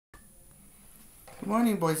Good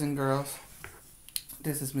morning, boys and girls.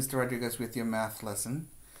 This is Mr. Rodriguez with your math lesson.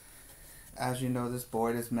 As you know, this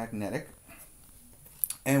board is magnetic,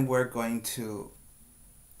 and we're going to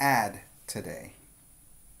add today.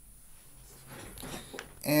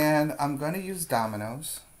 And I'm going to use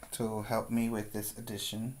dominoes to help me with this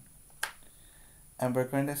addition. And we're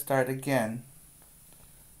going to start again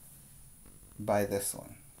by this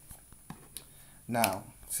one. Now,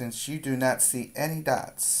 since you do not see any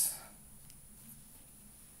dots,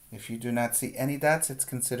 if you do not see any dots, it's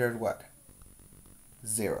considered what?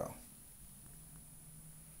 0.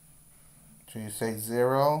 So you say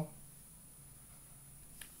 0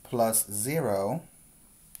 plus 0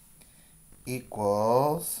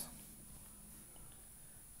 equals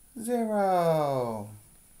 0.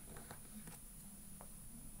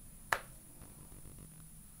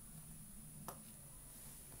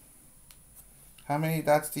 How many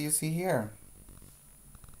dots do you see here?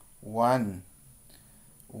 1.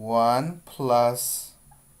 1 plus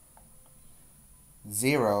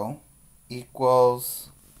 0 equals,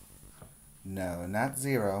 no, not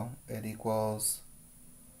 0, it equals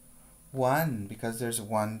 1 because there's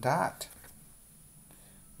 1 dot.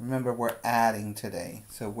 Remember, we're adding today,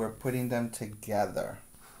 so we're putting them together.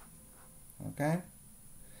 Okay?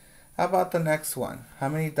 How about the next one? How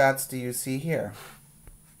many dots do you see here?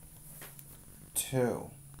 2.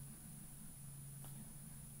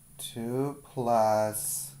 2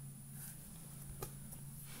 plus,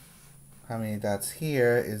 how many dots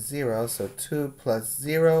here is 0, so 2 plus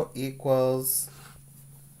 0 equals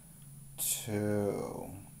 2.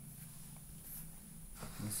 You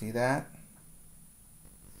see that?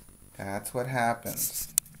 That's what happens.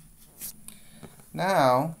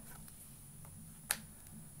 Now,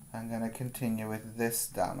 I'm going to continue with this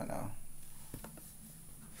domino.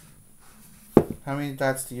 How many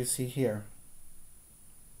dots do you see here?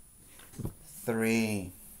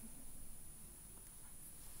 3.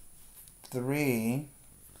 3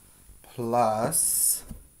 plus,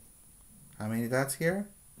 how many dots here?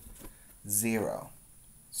 0.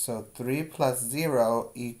 So 3 plus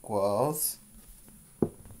 0 equals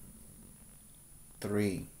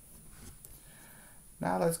 3.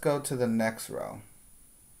 Now let's go to the next row.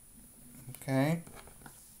 Okay?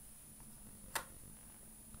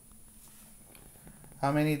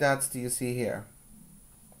 How many dots do you see here?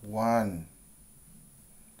 1.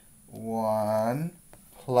 1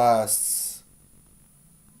 plus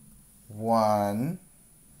 1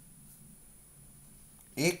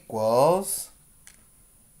 equals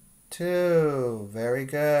 2. Very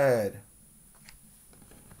good.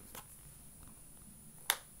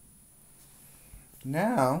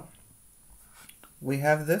 Now, we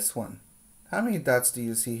have this one. How many dots do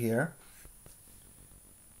you see here?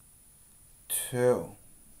 2.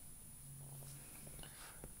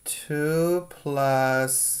 2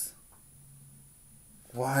 plus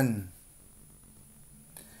 1.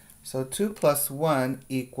 So 2 plus 1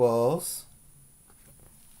 equals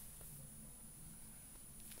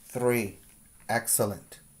 3.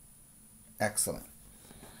 Excellent. Excellent.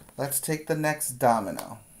 Let's take the next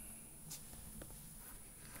domino.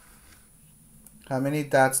 How many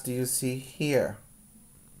dots do you see here?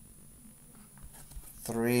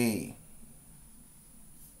 3.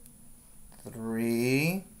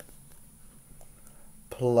 3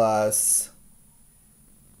 plus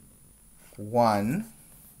 1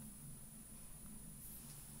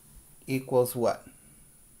 equals what?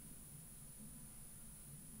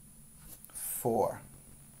 4.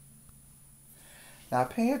 Now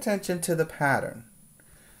pay attention to the pattern,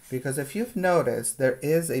 because if you've noticed, there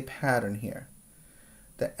is a pattern here.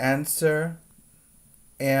 The answer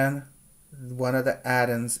and one of the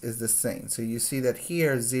add-ins is the same. So you see that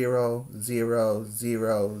here 0, 0,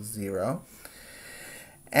 0, 0.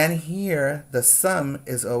 And here the sum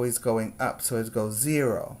is always going up. So it goes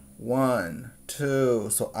 0, 1, 2.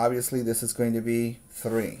 So obviously this is going to be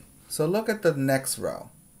 3. So look at the next row.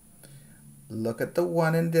 Look at the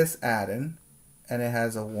 1 in this add-in, and it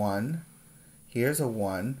has a 1. Here's a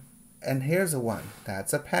 1, and here's a 1.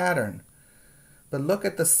 That's a pattern. But look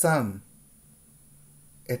at the sum.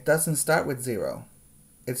 It doesn't start with 0.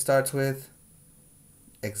 It starts with,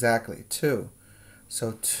 exactly, 2.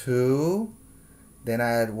 So 2, then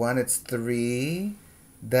I add 1, it's 3.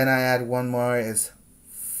 Then I add 1 more, is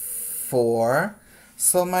 4.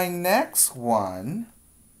 So my next one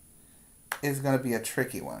is going to be a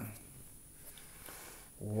tricky one.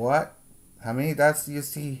 What? How many dots do you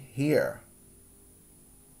see here?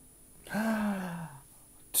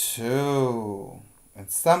 2.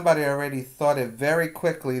 And somebody already thought it very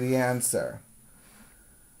quickly, the answer.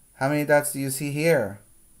 How many dots do you see here?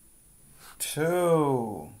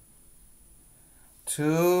 2.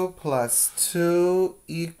 2 plus 2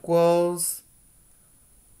 equals,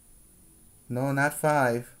 no, not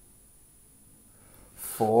 5,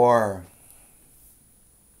 4.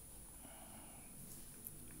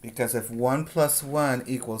 Because if 1 plus 1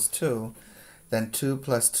 equals 2, then 2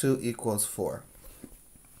 plus 2 equals 4.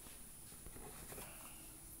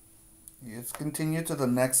 Let's continue to the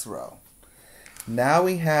next row. Now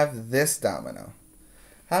we have this domino.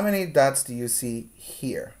 How many dots do you see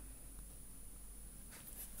here?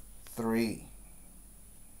 3.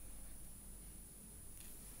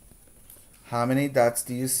 How many dots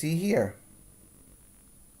do you see here?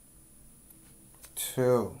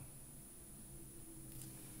 2.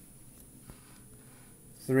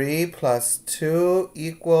 3 plus 2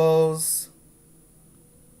 equals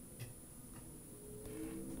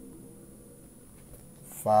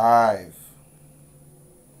 5.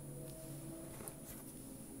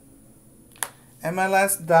 And my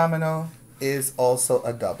last domino is also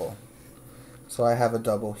a double. So I have a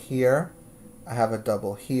double here, I have a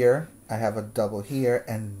double here, I have a double here,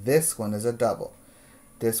 and this one is a double.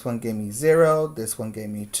 This one gave me 0, this one gave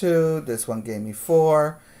me 2, this one gave me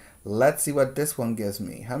 4. Let's see what this one gives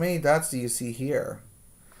me. How many dots do you see here?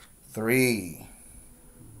 3.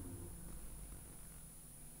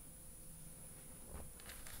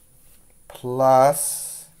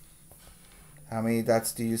 Plus, how many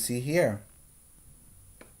dots do you see here?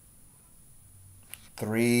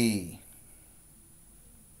 3.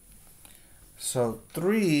 So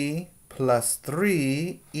 3 plus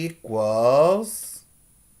 3 equals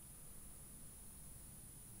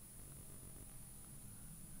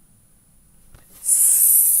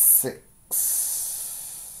 6.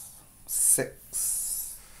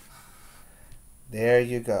 6. There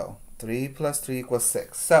you go. 3 plus 3 equals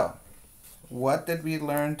 6. So, what did we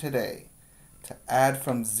learn today? To add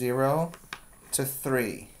from 0 to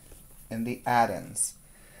 3 in the addends.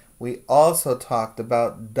 We also talked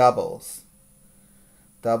about doubles.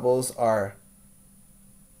 Doubles are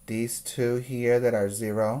these two here that are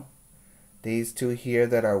 0, these two here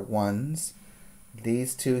that are 1s,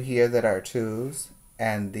 these two here that are 2s,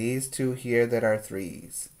 and these two here that are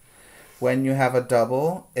 3s. When you have a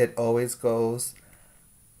double, it always goes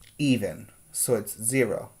even. So it's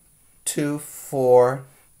 0, 2, 4,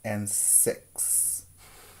 and 6.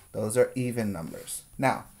 Those are even numbers.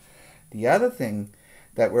 Now, the other thing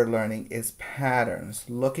that we're learning is patterns.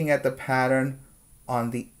 Looking at the pattern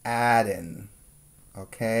on the add-in.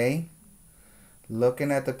 Okay? Looking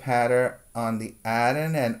at the pattern on the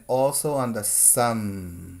add-in and also on the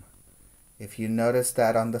sum. If you notice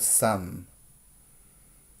that on the sum.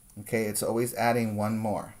 Okay, it's always adding one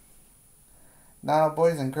more. Now,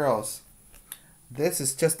 boys and girls, this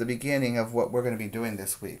is just the beginning of what we're going to be doing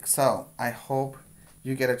this week. So, I hope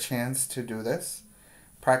you get a chance to do this.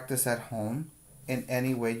 Practice at home in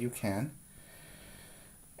any way you can.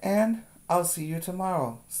 And I'll see you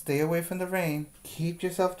tomorrow. Stay away from the rain. Keep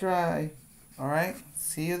yourself dry. All right?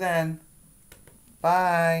 See you then.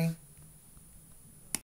 Bye.